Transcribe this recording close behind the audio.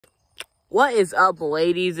What is up,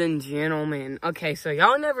 ladies and gentlemen? Okay, so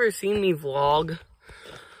y'all never seen me vlog.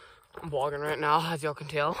 I'm vlogging right now, as y'all can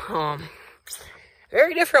tell.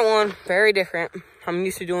 Very different one, very different. I'm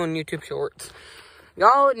used to doing YouTube shorts.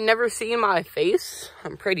 Y'all never seen my face.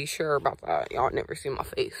 I'm pretty sure about that. Y'all never seen my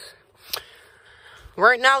face.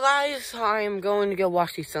 Right now, guys, I am going to go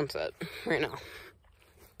watch the sunset. Right now.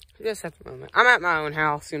 Just at the moment. I'm at my own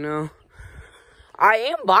house, you know. I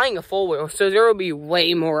am buying a full wheel, so there will be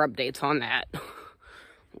way more updates on that.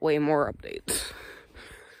 Way more updates.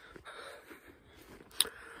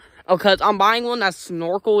 Oh, because I'm buying one that's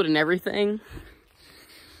snorkeled and everything.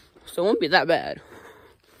 So it won't be that bad.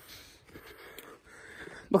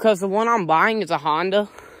 Because the one I'm buying is a Honda.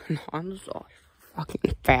 And Hondas are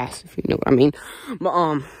fucking fast, if you know what I mean.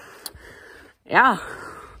 But, yeah.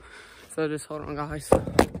 So just hold on, guys.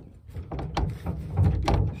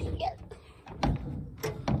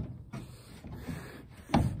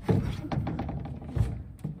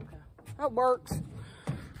 That works.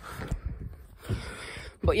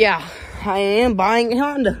 But yeah, I am buying a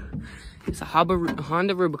Honda. It's a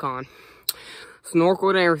Honda Rubicon. Snorkel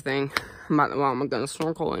and everything. I'm gonna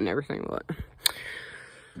snorkel and everything, but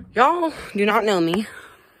y'all do not know me.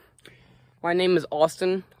 My name is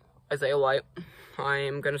Austin Isaiah White. I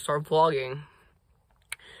am gonna start vlogging.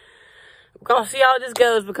 We're gonna see how this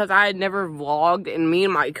goes because I had never vlogged, and me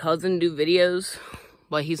and my cousin do videos,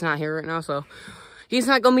 but he's not here right now, so he's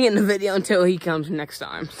not gonna be in the video until he comes next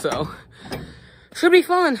time. So should be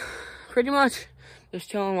fun, pretty much. Just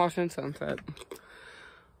chilling, watching sunset.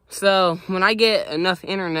 So when I get enough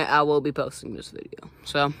internet, I will be posting this video.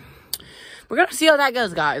 So we're gonna see how that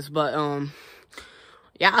goes, guys. But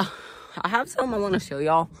yeah, I have something I want to show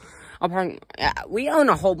y'all. We own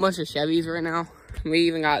a whole bunch of Chevys right now. We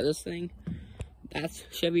even got this thing. That's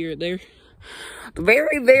Chevy right there.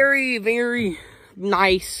 Very, very, very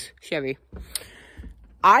nice Chevy.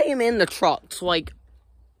 I am in the trucks, like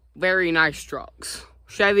very nice trucks,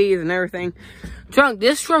 Chevys and everything.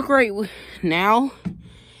 This truck right now,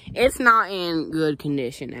 it's not in good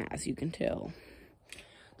condition, as you can tell.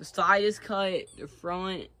 The side is cut, the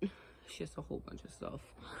front, it's just a whole bunch of stuff.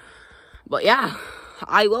 But yeah,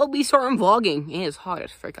 I will be starting vlogging. And it's hot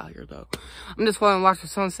as frick out here, though. I'm just going to watch the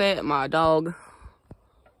sunset. My dog.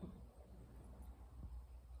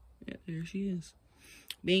 Yeah, there she is,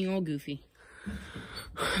 being all goofy.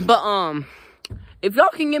 But if y'all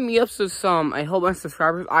can get me up to a whole bunch of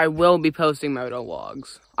subscribers, I will be posting moto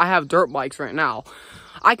vlogs. I have dirt bikes right now.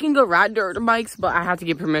 I can go ride dirt bikes, but I have to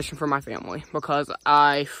get permission from my family because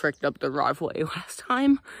I fricked up the driveway last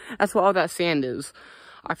time. That's what all that sand is.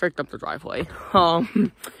 I fricked up the driveway.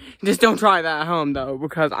 Just don't try that at home though,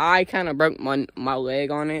 because I kind of broke my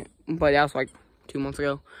leg on it, but that was like 2 months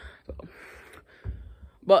ago. So.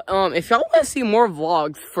 But if y'all want to see more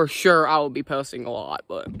vlogs, for sure I will be posting a lot.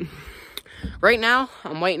 But right now,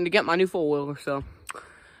 I'm waiting to get my new four wheeler. So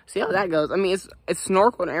see how that goes. I mean, it's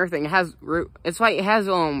snorkel and everything. It has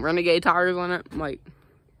Renegade tires on it, like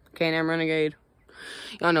Can-Am Renegade.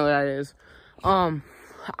 Y'all know what that is.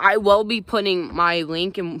 I will be putting my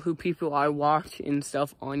link and who people I watch and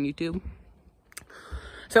stuff on YouTube.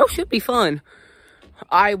 So it should be fun.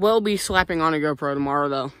 I will be slapping on a GoPro tomorrow,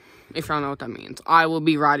 though. If y'all know what that means. I will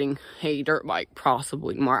be riding a dirt bike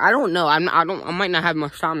possibly tomorrow. I don't know. I might not have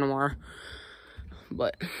much time tomorrow.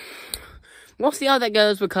 But we'll see how that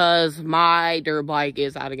goes because my dirt bike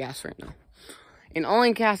is out of gas right now. And the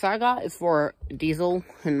only gas I got is for diesel,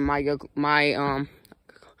 and my dirt bike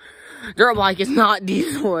is not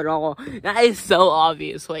diesel at all. That is so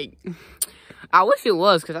obvious. Like, I wish it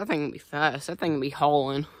was, because that thing would be fast. That thing would be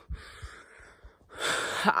hauling.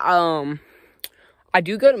 I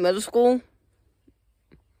do go to middle school.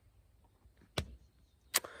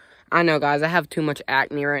 I know, guys, I have too much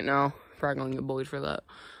acne right now. Probably gonna get bullied for that.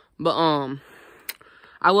 But,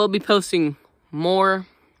 I will be posting more,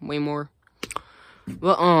 way more.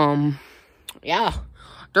 But, yeah.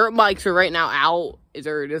 Dirt bikes are right now out.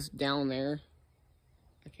 They're just down there.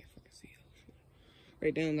 I can't fucking see it.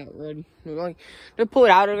 Right down that road. They're pulled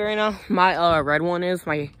out of there right now. My, red one is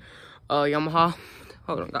my, Yamaha.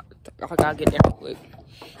 Hold on, I gotta get down quick.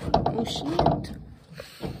 Oh, shit.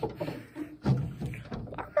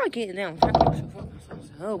 I'm not getting down.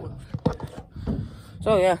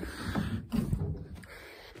 So, yeah.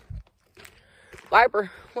 Viper,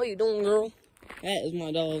 what you doing, girl? That is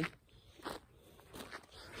my dog.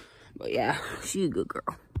 But yeah, she's a good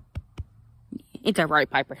girl. Ain't that right,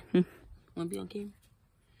 Piper? Wanna be on camera?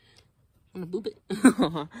 Wanna boop it?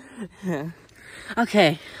 Yeah.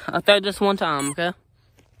 Okay, I'll throw this one time, okay?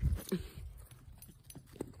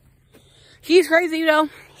 She's crazy, though.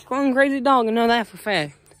 She's one crazy dog, I know that for a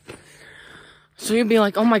fact. So you'd be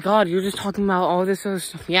like, oh my god, you're just talking about all this other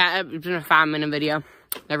stuff. Yeah, it's been a 5-minute video.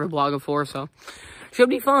 Never vlogged before, so should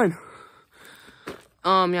be fun.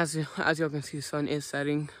 Yeah, as y'all can see, the sun is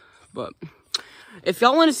setting. But if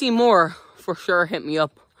y'all want to see more, for sure, hit me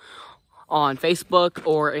up on Facebook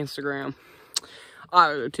or Instagram.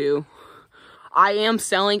 Either two. I am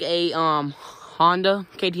selling a Honda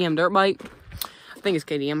KTM dirt bike. I think it's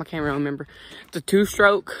KTM. I can't really remember. It's a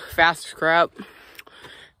 2-stroke, fast as crap.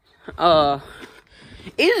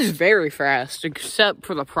 It is very fast, except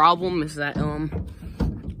for the problem is that hold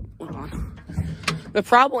on. The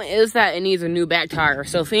problem is that it needs a new back tire.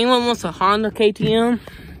 So if anyone wants a Honda KTM,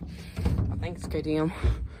 I think it's KTM,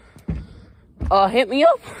 hit me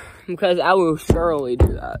up, because I will surely do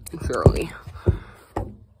that. Surely.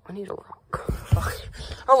 I need a rock. Fuck.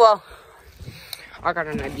 Oh well. I got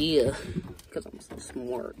an idea, because I'm so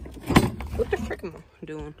smart. What the frick am I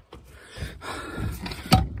doing?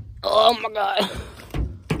 Oh my god.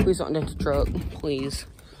 Please don't dent the truck, please.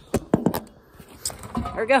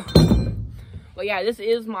 There we go. But yeah, this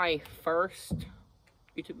is my first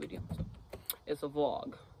YouTube video. So it's a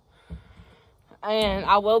vlog. And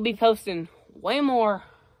I will be posting way more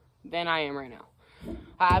than I am right now.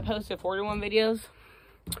 I posted 41 videos.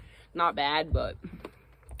 Not bad, but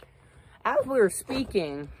as we were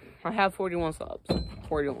speaking, I have 41 subs.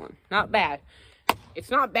 41. Not bad. It's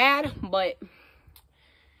not bad, but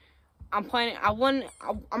I'm trying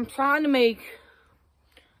to make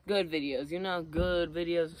good videos, you know, good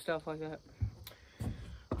videos and stuff like that.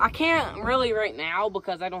 I can't really right now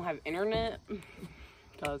because I don't have internet,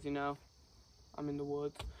 because, you know, I'm in the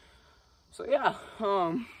woods. So yeah,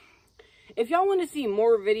 if y'all want to see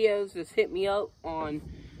more videos, just hit me up on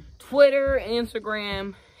Twitter,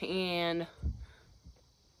 Instagram, and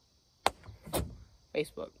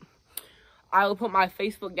Facebook. I will put my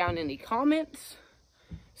Facebook down in the comments.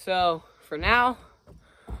 So, for now,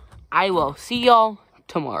 I will see y'all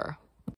tomorrow.